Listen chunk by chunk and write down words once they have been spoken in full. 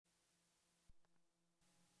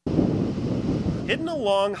Hidden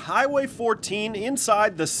along Highway 14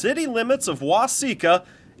 inside the city limits of Waseca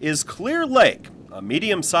is Clear Lake, a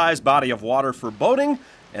medium-sized body of water for boating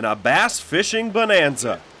and a bass fishing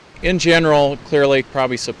bonanza. In general, Clear Lake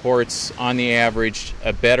probably supports, on the average,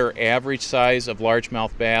 a better average size of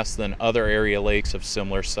largemouth bass than other area lakes of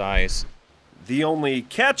similar size. The only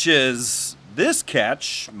catch is, this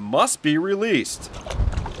catch must be released.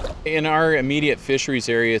 In our immediate fisheries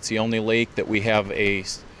area, it's the only lake that we have a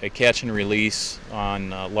catch and release on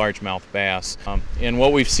largemouth bass. And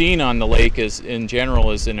what we've seen on the lake is, in general,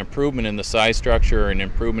 is an improvement in the size structure and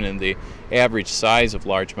improvement in the average size of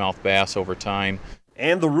largemouth bass over time.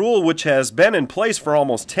 And the rule, which has been in place for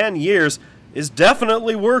almost 10 years, is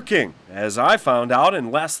definitely working, as I found out in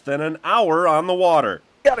less than an hour on the water.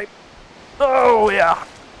 Got him. Oh, yeah.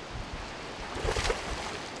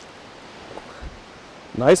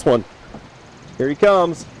 Nice one. Here he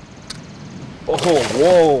comes. Oh,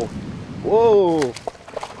 whoa. Whoa.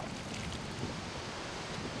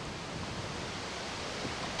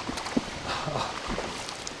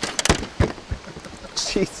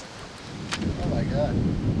 Jeez. Oh my God.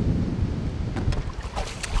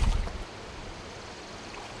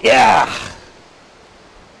 Yeah.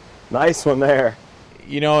 Nice one there.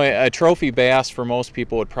 You know, a trophy bass for most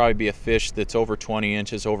people would probably be a fish that's over 20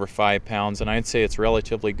 inches, over 5 pounds, and I'd say it's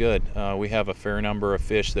relatively good. We have a fair number of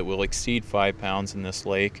fish that will exceed 5 pounds in this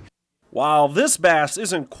lake. While this bass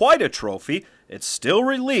isn't quite a trophy, it's still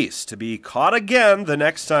released to be caught again the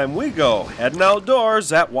next time we go heading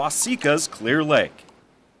outdoors at Waseca's Clear Lake.